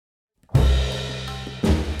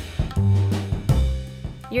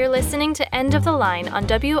You're listening to End of the Line on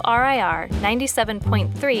WRIR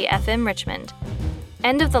 97.3 FM Richmond.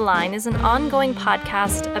 End of the Line is an ongoing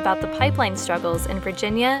podcast about the pipeline struggles in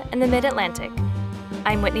Virginia and the Mid-Atlantic.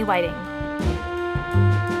 I'm Whitney Whiting.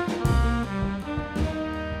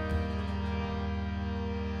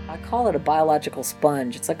 I call it a biological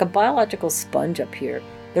sponge. It's like a biological sponge up here.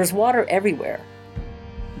 There's water everywhere.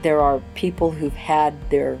 There are people who've had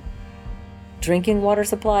their drinking water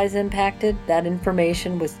supplies impacted. That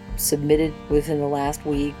information was submitted within the last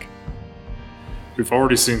week. We've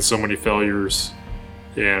already seen so many failures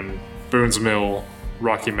in Boone's Mill,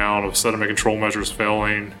 Rocky Mount of sediment control measures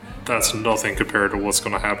failing. That's nothing compared to what's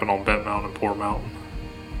going to happen on Bent Mountain and Poor Mountain.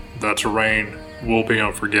 The terrain will be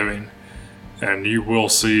unforgiving, and you will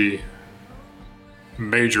see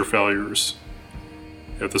major failures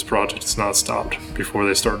if this project is not stopped before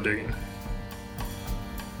they start digging.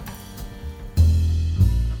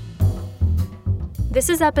 This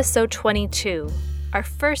is episode 22, our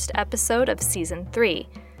first episode of season 3.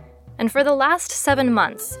 And for the last 7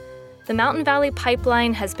 months, the Mountain Valley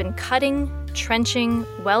Pipeline has been cutting, trenching,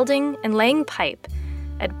 welding, and laying pipe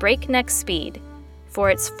at breakneck speed for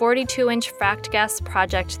its 42-inch fracked gas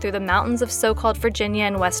project through the mountains of so-called Virginia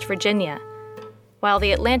and West Virginia, while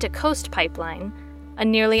the Atlantic Coast Pipeline, a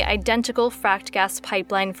nearly identical fracked gas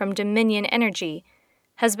pipeline from Dominion Energy,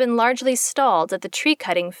 has been largely stalled at the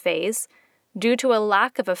tree-cutting phase due to a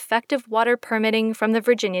lack of effective water permitting from the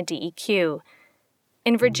Virginia DEQ.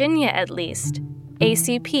 In Virginia, at least,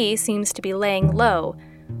 ACP seems to be laying low,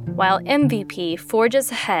 while MVP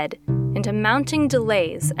forges ahead into mounting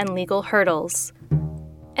delays and legal hurdles.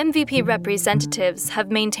 MVP representatives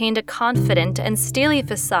have maintained a confident and steely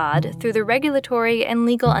facade through the regulatory and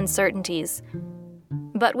legal uncertainties.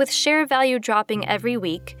 But with share value dropping every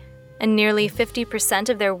week, and nearly 50%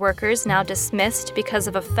 of their workers now dismissed because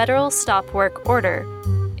of a federal stop work order,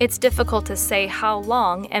 it's difficult to say how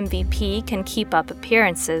long MVP can keep up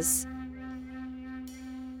appearances.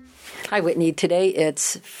 Hi, Whitney. Today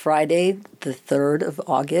it's Friday, the 3rd of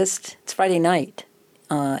August. It's Friday night,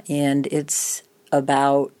 and it's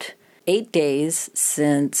about 8 days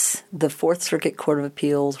since the Fourth Circuit Court of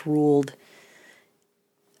Appeals ruled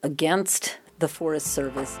against the Forest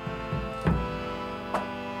Service.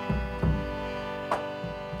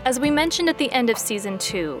 As we mentioned at the end of Season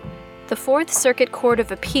 2, the Fourth Circuit Court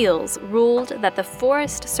of Appeals ruled that the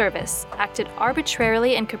Forest Service acted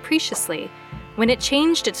arbitrarily and capriciously when it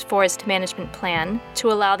changed its forest management plan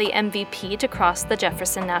to allow the MVP to cross the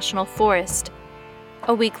Jefferson National Forest.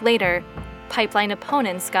 A week later, pipeline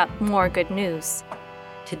opponents got more good news.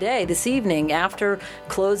 Today, this evening, after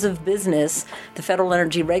close of business, the Federal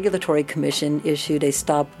Energy Regulatory Commission issued a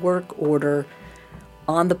stop work order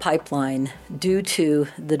on the pipeline due to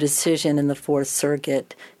the decision in the Fourth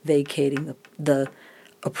Circuit vacating the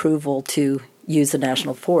approval to use the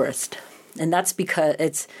national forest. And that's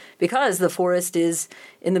because the forest is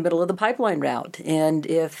in the middle of the pipeline route. And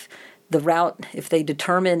if the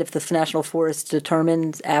national forest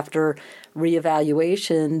determines after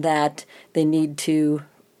reevaluation that they need to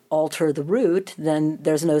alter the route, then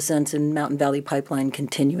there's no sense in Mountain Valley Pipeline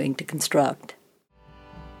continuing to construct.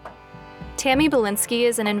 Tammy Belinsky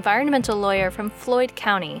is an environmental lawyer from Floyd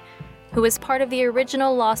County who was part of the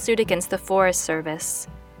original lawsuit against the Forest Service.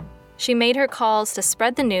 She made her calls to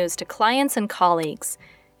spread the news to clients and colleagues,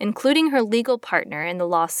 including her legal partner in the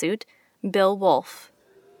lawsuit, Bill Wolf.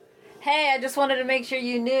 Hey, I just wanted to make sure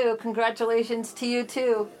you knew. Congratulations to you,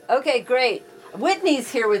 too. Okay, great. Whitney's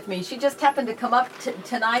here with me. She just happened to come up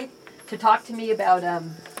tonight to talk to me about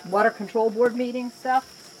Water Control Board meeting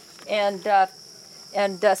stuff.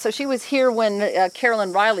 And so she was here when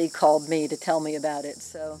Carolyn Riley called me to tell me about it.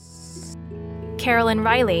 So, Carolyn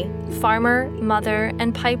Riley, farmer, mother,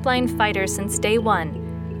 and pipeline fighter since day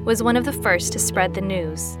one, was one of the first to spread the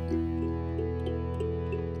news.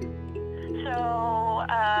 So,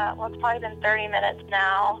 it's probably been 30 minutes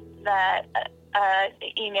now that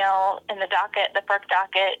the email in the docket, the FERC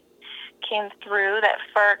docket, came through that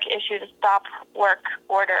FERC issued a stop work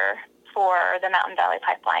order for the Mountain Valley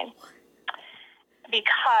Pipeline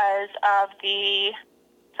because of the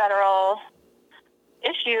federal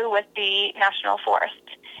issue with the National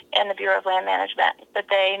Forest and the Bureau of Land Management, that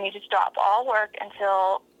they need to stop all work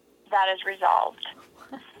until that is resolved.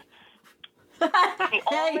 The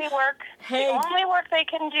only work they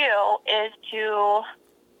can do is to,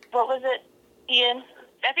 what was it, Ian?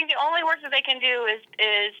 I think the only work that they can do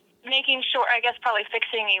is making sure, I guess probably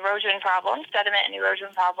fixing erosion problems, sediment and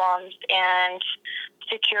erosion problems, and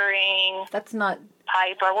securing That's not...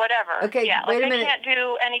 pipe or whatever. Okay, yeah, wait a they minute. can't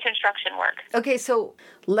do any construction work. Okay, so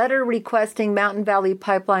letter requesting Mountain Valley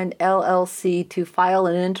Pipeline LLC to file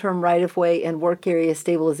an interim right-of-way and work area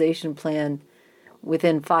stabilization plan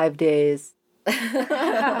within 5 days.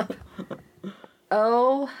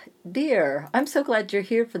 Oh, dear. I'm so glad you're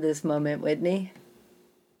here for this moment, Whitney.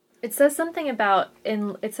 It says something about,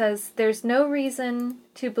 it says, there's no reason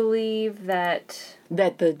to believe that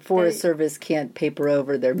the Forest Service can't paper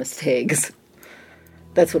over their mistakes.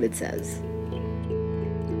 That's what it says.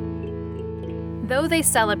 Though they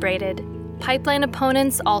celebrated, pipeline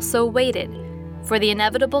opponents also waited for the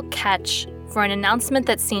inevitable catch for an announcement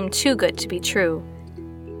that seemed too good to be true.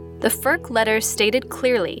 The FERC letter stated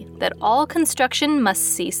clearly that all construction must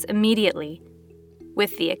cease immediately,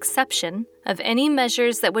 with the exception of any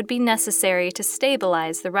measures that would be necessary to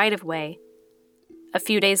stabilize the right-of-way. A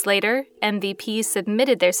few days later, MVP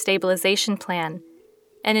submitted their stabilization plan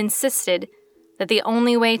and insisted that the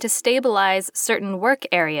only way to stabilize certain work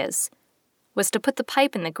areas was to put the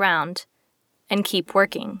pipe in the ground and keep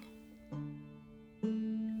working.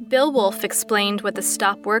 Bill Wolf explained what the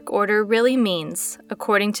stop work order really means,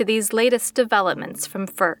 according to these latest developments from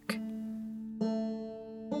FERC.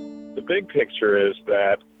 The big picture is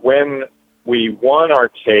that when we won our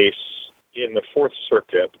case in the Fourth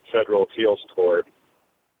Circuit Federal Appeals Court,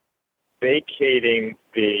 vacating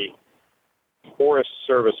the Forest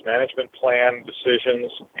Service Management Plan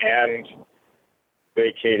decisions and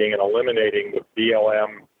vacating and eliminating the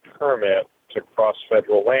BLM permit to cross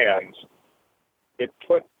federal lands, it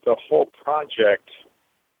put the whole project,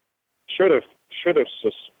 should have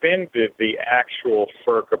suspended the actual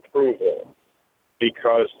FERC approval,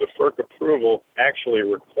 because the FERC approval actually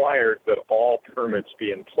required that all permits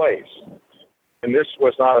be in place. And this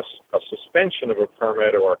was not a suspension of a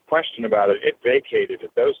permit or a question about it. It vacated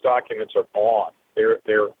it. Those documents are gone.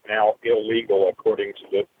 They're now illegal according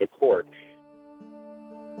to the court.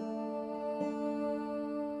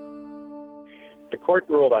 The court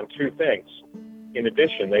ruled on two things. In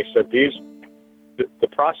addition, they said the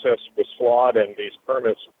process was flawed and these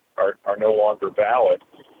permits are no longer valid,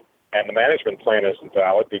 and the management plan isn't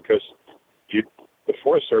valid because the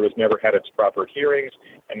Forest Service never had its proper hearings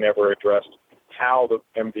and never addressed how the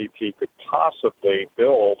MVP could possibly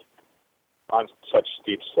build on such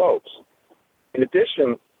steep slopes. In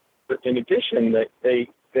addition,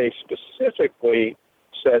 they specifically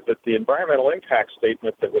said that the environmental impact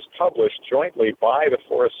statement that was published jointly by the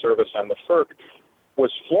Forest Service and the FERC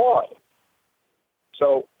was flawed.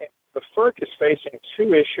 So the FERC is facing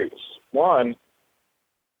two issues. One,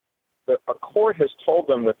 a court has told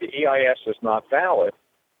them that the EIS is not valid,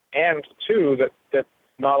 and two, that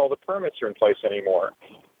not all the permits are in place anymore.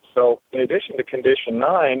 So in addition to Condition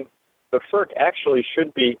 9, the FERC actually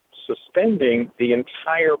should be suspending the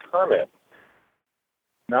entire permit.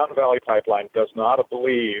 Mountain Valley Pipeline does not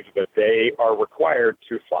believe that they are required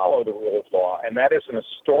to follow the rule of law, and that is an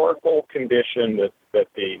historical condition that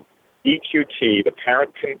the EQT, the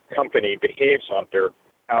parent company, behaves under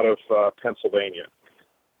out of Pennsylvania.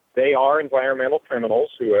 They are environmental criminals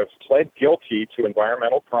who have pled guilty to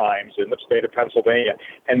environmental crimes in the state of Pennsylvania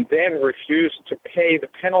and then refused to pay the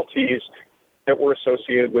penalties that were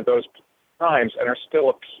associated with those crimes and are still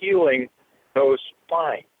appealing those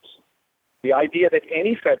fines. The idea that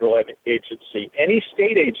any federal agency, any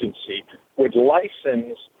state agency, would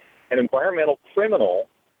license an environmental criminal,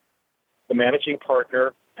 the managing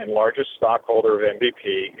partner and largest stockholder of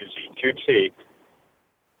MVP is EQT,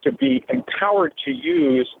 to be empowered to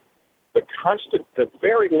use the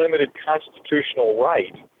very limited constitutional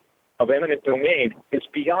right of eminent domain is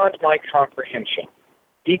beyond my comprehension.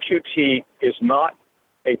 EQT is not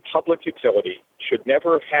a public utility, should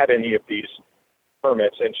never have had any of these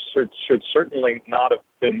permits, and should certainly not have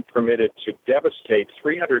been permitted to devastate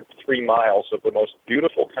 303 miles of the most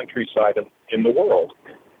beautiful countryside in the world.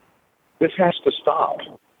 This has to stop.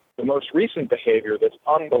 The most recent behavior that's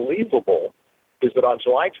unbelievable is that on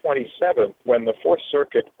July 27th, when the Fourth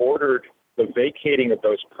Circuit ordered the vacating of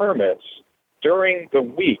those permits, during the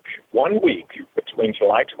week, 1 week between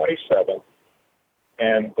July 27th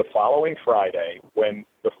and the following Friday, when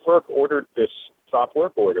the FERC ordered this stop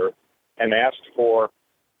work order and asked for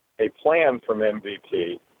a plan from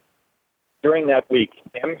MVP, during that week,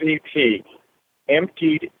 MVP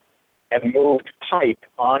emptied and moved pipe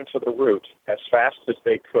onto the route as fast as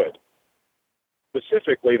they could.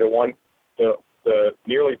 Specifically, the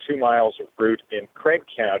nearly 2 miles of route in Craig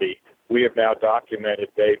County, we have now documented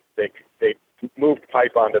they moved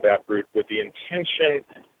pipe onto that route with the intention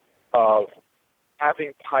of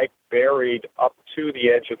having pipe buried up to the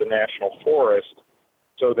edge of the national forest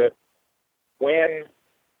so that when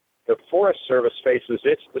the Forest Service faces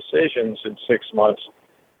its decisions in 6 months,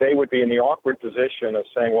 they would be in the awkward position of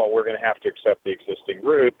saying, well, we're going to have to accept the existing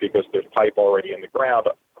route because there's pipe already in the ground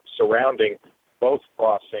surrounding both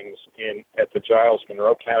crossings at the Giles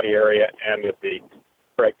Monroe County area and at the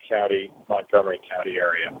Craig County, Montgomery County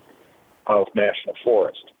area of National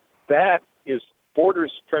Forest. That is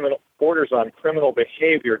borders on criminal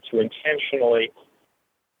behavior to intentionally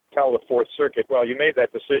tell the Fourth Circuit, well, you made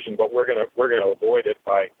that decision, but we're going to avoid it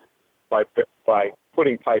by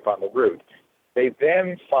putting pipe on the route. They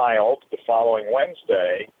then filed the following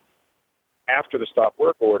Wednesday, after the stop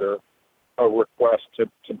work order, a request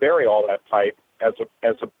to bury all that pipe as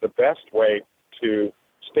the best way to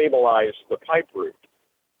stabilize the pipe route.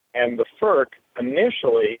 And the FERC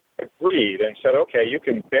initially agreed and said, okay, you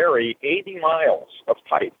can bury 80 miles of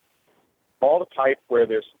pipe, all the pipe where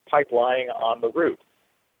there's pipe lying on the route.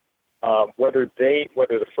 Whether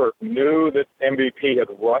the FERC knew that MVP had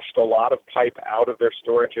rushed a lot of pipe out of their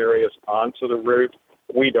storage areas onto the route,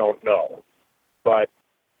 we don't know. But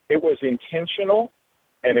it was intentional,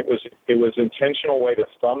 and it was intentional way to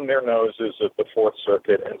thumb their noses at the Fourth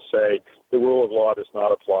Circuit and say the rule of law does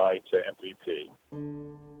not apply to MVP.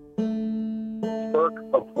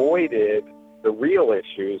 FERC avoided the real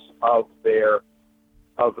issues of the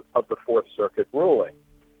Fourth Circuit ruling.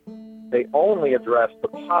 They only addressed the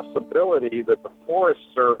possibility that the Forest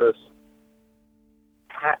Service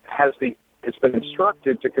has been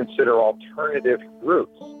instructed to consider alternative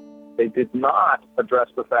routes. They did not address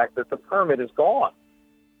the fact that the permit is gone,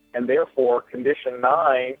 and therefore Condition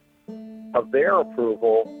 9 of their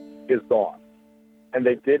approval is gone. And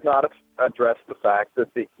they did not address the fact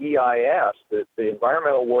that the EIS, the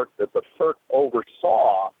environmental work that the FERC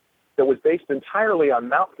oversaw, that was based entirely on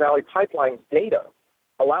Mountain Valley Pipeline's data,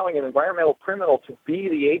 allowing an environmental criminal to be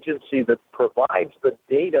the agency that provides the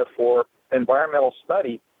data for environmental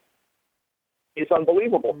study, is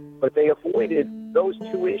unbelievable. But they avoided those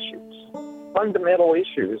two issues, fundamental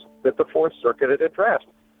issues that the Fourth Circuit had addressed,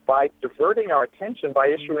 by diverting our attention by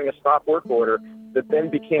issuing a stop work order that then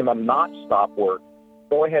became a not stop work.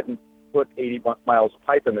 Go ahead and put 80 miles of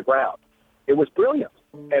pipe in the ground. It was brilliant.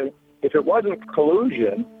 And if it wasn't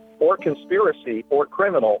collusion or conspiracy or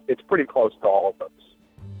criminal, it's pretty close to all of those.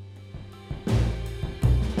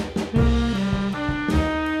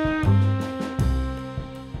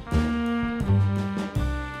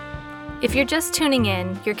 If you're just tuning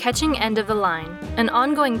in, you're catching End of the Line, an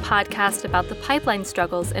ongoing podcast about the pipeline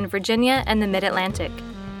struggles in Virginia and the Mid-Atlantic.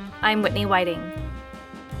 I'm Whitney Whiting.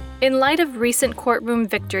 In light of recent courtroom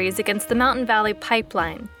victories against the Mountain Valley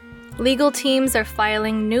Pipeline, legal teams are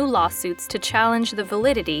filing new lawsuits to challenge the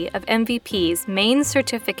validity of MVP's main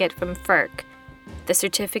certificate from FERC, the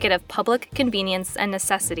Certificate of Public Convenience and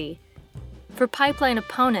Necessity. For pipeline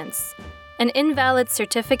opponents, an invalid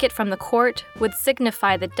certificate from the court would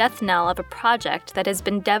signify the death knell of a project that has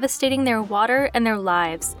been devastating their water and their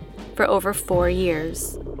lives for over 4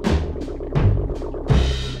 years.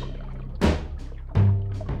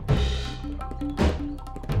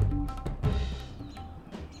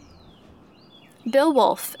 Bill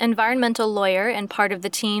Wolf, environmental lawyer and part of the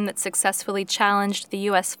team that successfully challenged the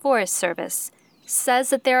U.S. Forest Service, says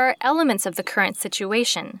that there are elements of the current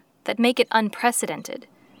situation that make it unprecedented.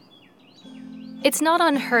 It's not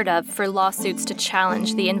unheard of for lawsuits to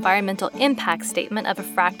challenge the environmental impact statement of a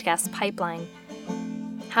fracked gas pipeline.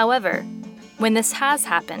 However, when this has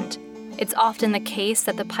happened, it's often the case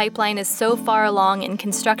that the pipeline is so far along in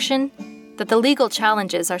construction that the legal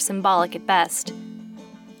challenges are symbolic at best.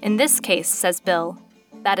 In this case, says Bill,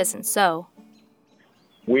 that isn't so.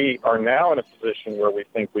 We are now in a position where we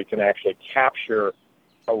think we can actually capture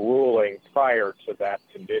a ruling prior to that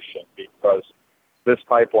condition, because this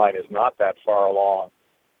pipeline is not that far along,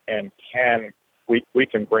 and we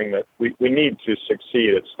can bring that. We need to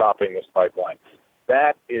succeed at stopping this pipeline.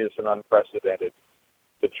 That is an unprecedented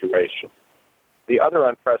situation. The other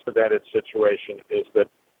unprecedented situation is that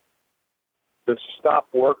the stop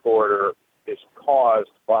work order is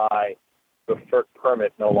caused by the FERC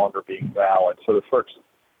permit no longer being valid. So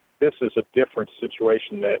this is a different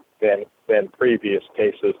situation than previous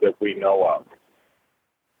cases that we know of.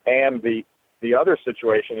 And the other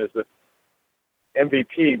situation is that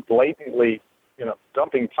MVP blatantly,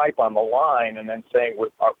 dumping pipe on the line and then saying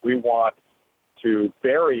we want to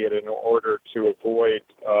bury it in order to avoid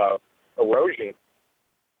erosion,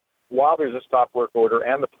 while there's a stop work order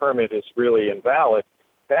and the permit is really invalid.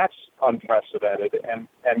 That's unprecedented and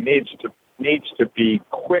needs to be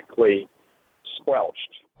quickly squelched.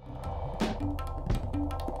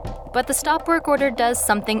 But the stop work order does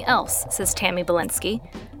something else, says Tammy Belinsky,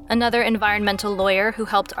 another environmental lawyer who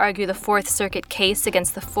helped argue the Fourth Circuit case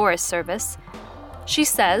against the Forest Service. She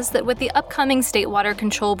says that with the upcoming State Water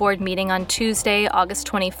Control Board meeting on Tuesday, August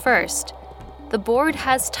 21st, the board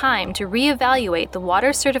has time to reevaluate the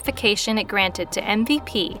water certification it granted to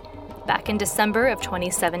MVP back in December of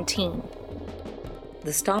 2017.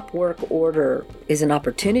 The stop work order is an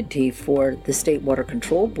opportunity for the State Water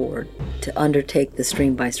Control Board to undertake the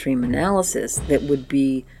stream-by-stream analysis that would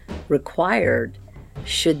be required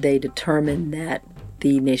should they determine that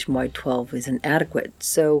the Nationwide 12 is inadequate.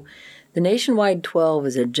 So the Nationwide 12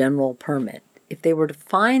 is a general permit. If they were to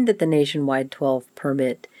find that the Nationwide 12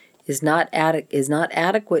 permit is not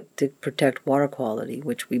adequate to protect water quality,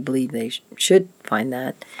 which we believe they should find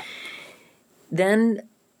that, then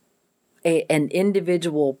an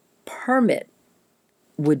individual permit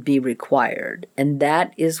would be required. And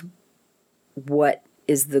that is what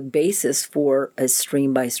is the basis for a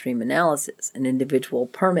stream-by-stream analysis. An individual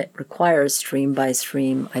permit requires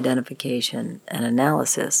stream-by-stream identification and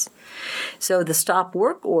analysis. So the stop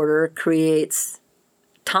work order creates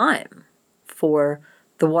time for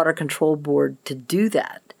the Water Control Board to do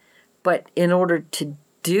that. But in order to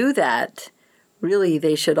do that, really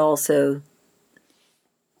they should also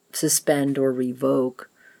suspend or revoke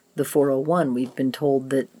the 401. We've been told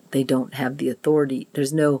that they don't have the authority.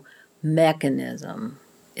 There's no mechanism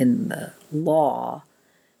in the law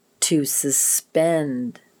to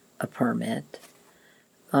suspend a permit.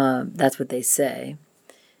 That's what they say.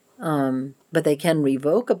 But they can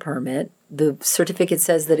revoke a permit. The certificate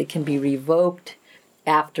says that it can be revoked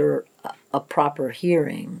after a proper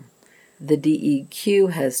hearing. The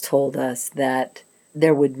DEQ has told us that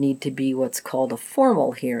there would need to be what's called a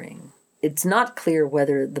formal hearing. It's not clear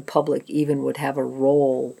whether the public even would have a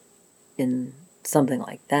role in something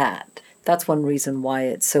like that. That's one reason why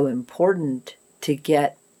it's so important to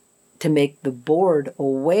make the board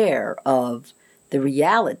aware of the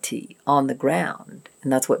reality on the ground.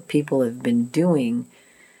 And that's what people have been doing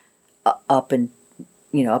up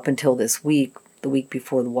until this week, the week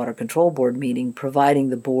before the Water Control Board meeting, providing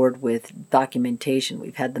the board with documentation.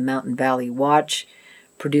 We've had the Mountain Valley Watch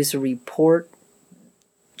produce a report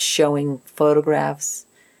showing photographs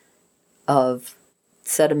of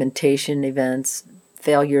sedimentation events,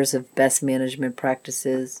 failures of best management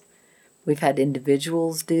practices. We've had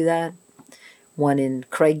individuals do that. One in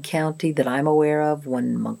Craig County that I'm aware of, one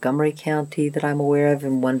in Montgomery County that I'm aware of,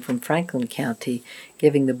 and one from Franklin County,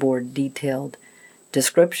 giving the board detailed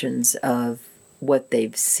descriptions of what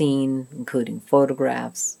they've seen, including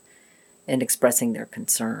photographs, and expressing their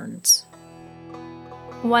concerns.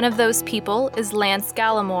 One of those people is Lance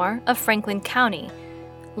Gallimore of Franklin County.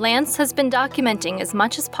 Lance has been documenting as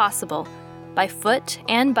much as possible, by foot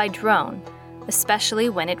and by drone, especially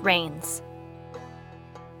when it rains.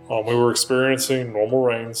 We were experiencing normal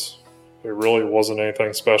rains. It really wasn't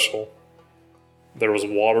anything special. There was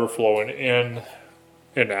water flowing in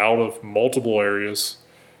and out of multiple areas,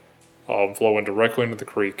 flowing directly into the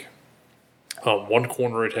creek. One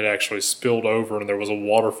corner it had actually spilled over and there was a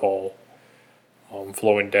waterfall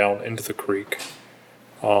flowing down into the creek.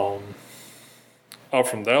 Out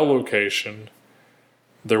from that location,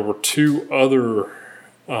 there were two other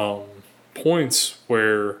points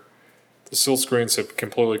where the silt screens had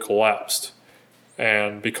completely collapsed.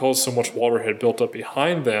 And because so much water had built up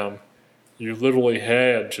behind them, you literally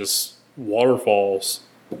had just waterfalls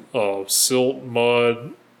of silt,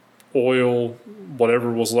 mud, oil, whatever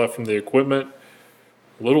was left from the equipment,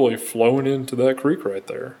 literally flowing into that creek right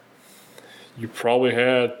there. You probably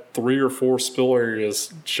had 3 or 4 spill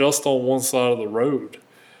areas just on one side of the road.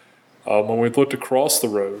 When we looked across the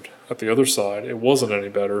road at the other side, it wasn't any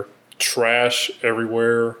better. Trash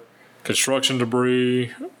everywhere, construction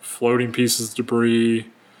debris, floating pieces of debris,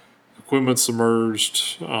 equipment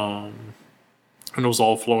submerged, and it was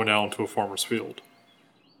all flowing out into a farmer's field.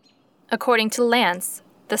 According to Lance,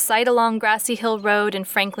 the site along Grassy Hill Road in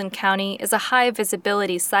Franklin County is a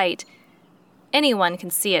high-visibility site. Anyone can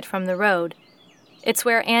see it from the road. It's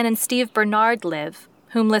where Ann and Steve Bernard live,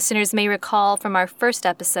 whom listeners may recall from our first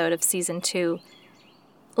episode of Season 2.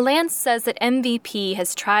 Lance says that MVP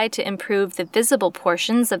has tried to improve the visible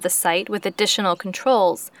portions of the site with additional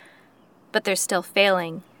controls, but they're still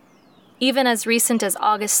failing. Even as recent as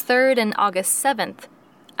August 3rd and August 7th,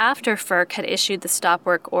 after FERC had issued the stop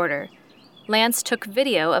work order, Lance took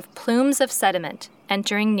video of plumes of sediment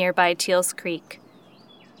entering nearby Teals Creek.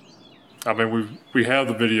 I mean, we have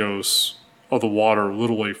the videos of the water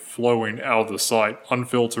literally flowing out of the site,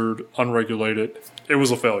 unfiltered, unregulated. It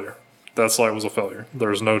was a failure. That site was a failure.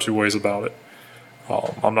 There's no two ways about it.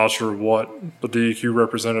 I'm not sure what the DEQ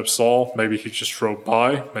representative saw. Maybe he just drove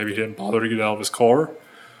by. Maybe he didn't bother to get out of his car.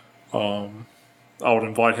 I would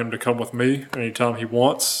invite him to come with me anytime he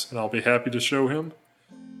wants, and I'll be happy to show him.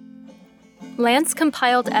 Lance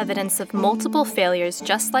compiled evidence of multiple failures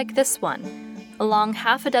just like this one, along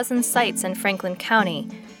half a dozen sites in Franklin County,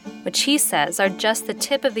 which he says are just the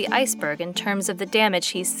tip of the iceberg in terms of the damage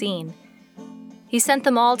he's seen. He sent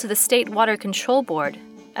them all to the State Water Control Board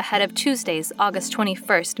ahead of Tuesday's August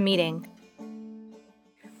 21st meeting.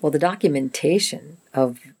 Well, the documentation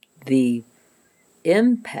of the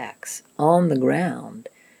impacts on the ground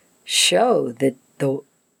show that the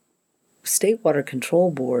State Water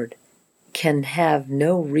Control Board can have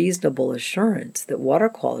no reasonable assurance that water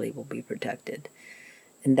quality will be protected.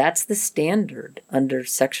 And that's the standard under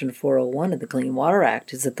Section 401 of the Clean Water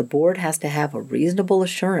Act, is that the board has to have a reasonable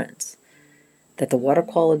assurance that the water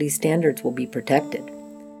quality standards will be protected.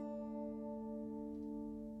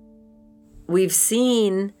 We've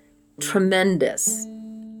seen tremendous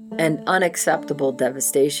and unacceptable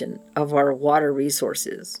devastation of our water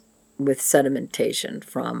resources with sedimentation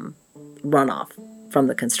from runoff from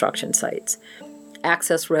the construction sites,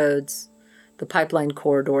 access roads, the pipeline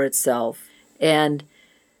corridor itself, and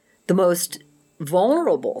the most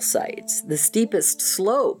vulnerable sites, the steepest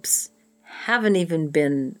slopes, haven't even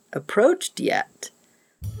been approached yet.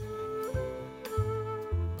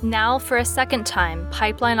 Now, for a second time,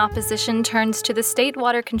 pipeline opposition turns to the State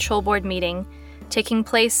Water Control Board meeting, taking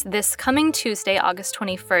place this coming Tuesday, August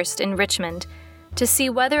 21st in Richmond, to see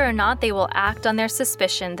whether or not they will act on their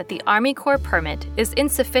suspicion that the Army Corps permit is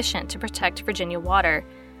insufficient to protect Virginia water,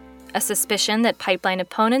 a suspicion that pipeline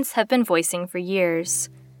opponents have been voicing for years.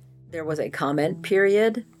 There was a comment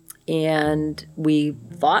period, and we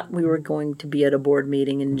thought we were going to be at a board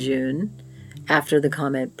meeting in June after the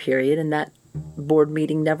comment period, and that board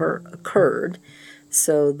meeting never occurred.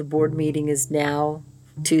 So the board meeting is now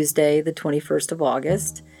Tuesday, the 21st of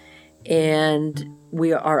August, and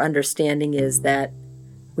our understanding is that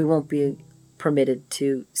we won't be permitted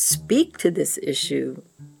to speak to this issue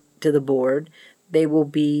to the board. They will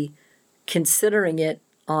be considering it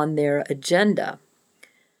on their agenda.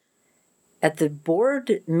 At the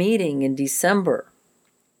board meeting in December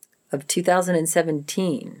of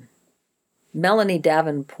 2017, Melanie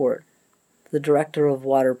Davenport, the director of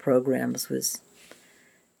water programs, was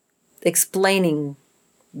explaining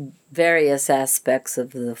various aspects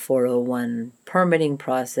of the 401 permitting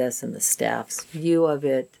process and the staff's view of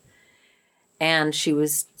it. And she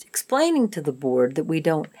was explaining to the board that we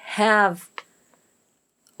don't have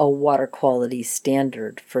a water quality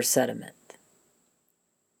standard for sediment.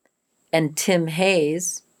 And Tim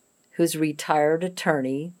Hayes, who's a retired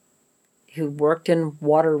attorney, who worked in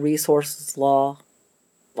water resources law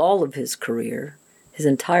all of his career, his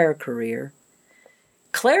entire career,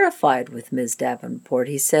 clarified with Ms. Davenport.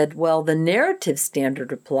 He said, well, the narrative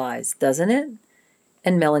standard applies, doesn't it?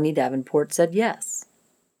 And Melanie Davenport said yes.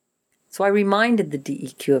 So I reminded the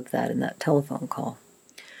DEQ of that in that telephone call.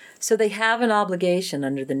 So they have an obligation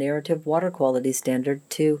under the narrative water quality standard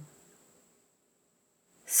to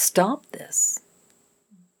stop this.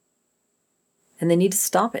 And they need to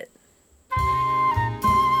stop it.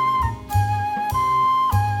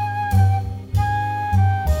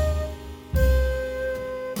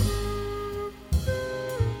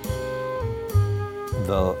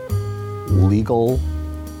 The legal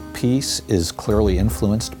piece is clearly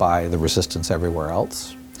influenced by the resistance everywhere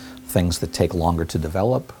else. Things that take longer to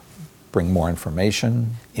develop, bring more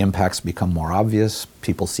information, impacts become more obvious,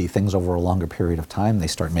 people see things over a longer period of time, they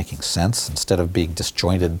start making sense instead of being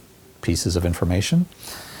disjointed pieces of information.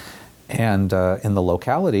 And in the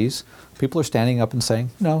localities, people are standing up and saying,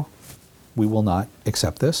 no, we will not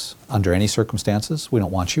accept this under any circumstances. We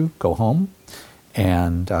don't want you, go home.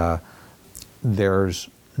 And there's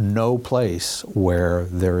no place where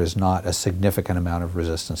there is not a significant amount of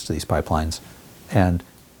resistance to these pipelines. And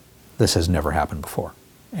this has never happened before.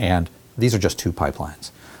 And these are just two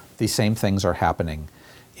pipelines. These same things are happening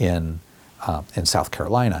in South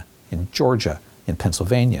Carolina, in Georgia, in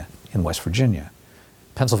Pennsylvania, in West Virginia.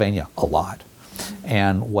 Pennsylvania, a lot.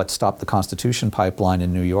 And what stopped the Constitution pipeline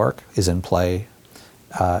in New York is in play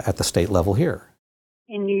at the state level here.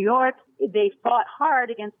 In New York, they fought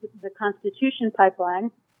hard against the Constitution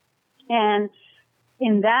pipeline, and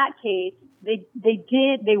in that case,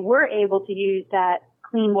 they were able to use that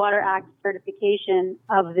Clean Water Act certification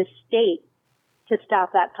of the state to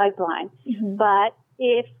stop that pipeline. Mm-hmm. But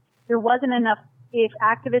if there wasn't enough, if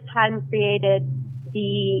activists hadn't created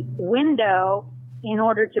the window in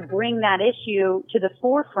order to bring that issue to the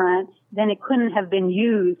forefront, then it couldn't have been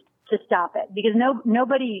used to stop it, because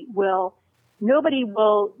nobody will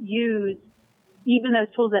use even those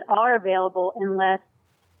tools that are available unless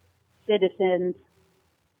citizens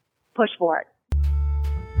push for it.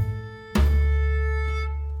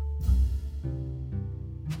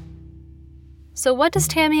 So what does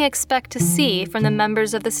Tammy expect to see from the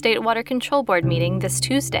members of the State Water Control Board meeting this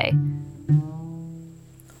Tuesday?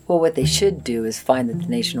 Well, what they should do is find that the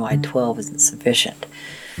nationwide 12 isn't sufficient.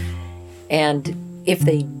 And if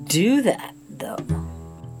they do that, though,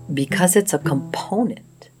 because it's a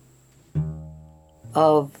component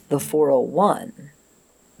of the 401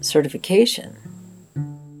 certification,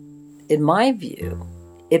 in my view,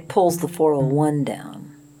 it pulls the 401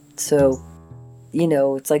 down. So,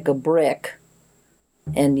 it's like a brick,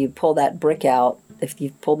 and you pull that brick out. If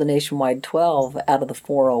you pull the nationwide 12 out of the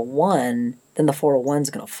 401, then the 401 is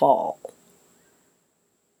going to fall.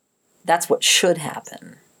 That's what should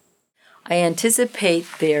happen. I anticipate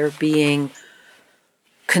there being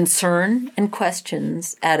concern and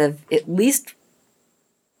questions out of at least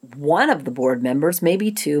one of the board members,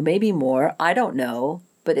 maybe two, maybe more, I don't know,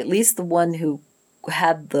 but at least the one who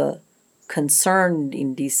had the concern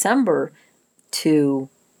in December to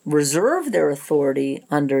reserve their authority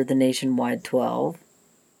under the nationwide 12,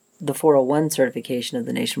 the 401 certification of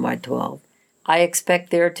the nationwide 12. I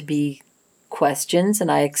expect there to be questions,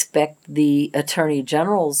 and I expect the Attorney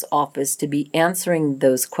General's office to be answering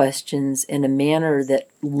those questions in a manner that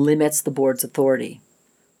limits the board's authority,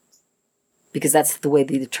 because that's the way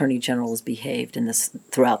the Attorney General has behaved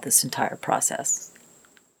throughout this entire process.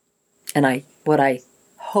 And what I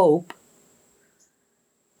hope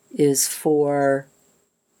is for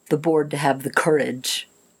the board to have the courage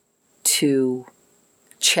to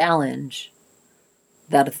challenge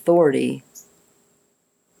that authority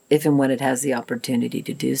if and when it has the opportunity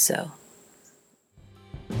to do so.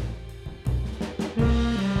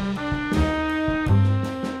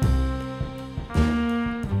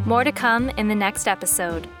 More to come in the next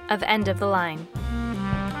episode of End of the Line.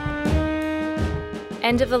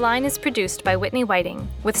 End of the Line is produced by Whitney Whiting,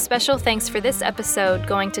 with special thanks for this episode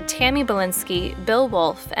going to Tammy Belinsky, Bill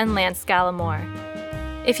Wolf, and Lance Gallimore.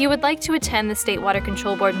 If you would like to attend the State Water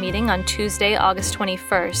Control Board meeting on Tuesday, August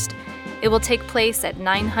 21st, it will take place at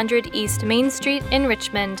 900 East Main Street in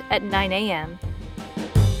Richmond at 9 a.m.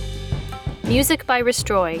 Music by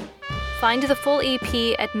Restroy. Find the full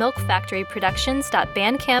EP at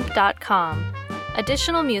milkfactoryproductions.bandcamp.com.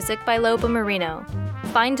 Additional music by Lobo Marino.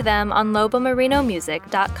 Find them on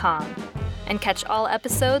lobomarinomusic.com. And catch all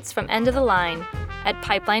episodes from End of the Line at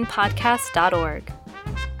pipelinepodcast.org.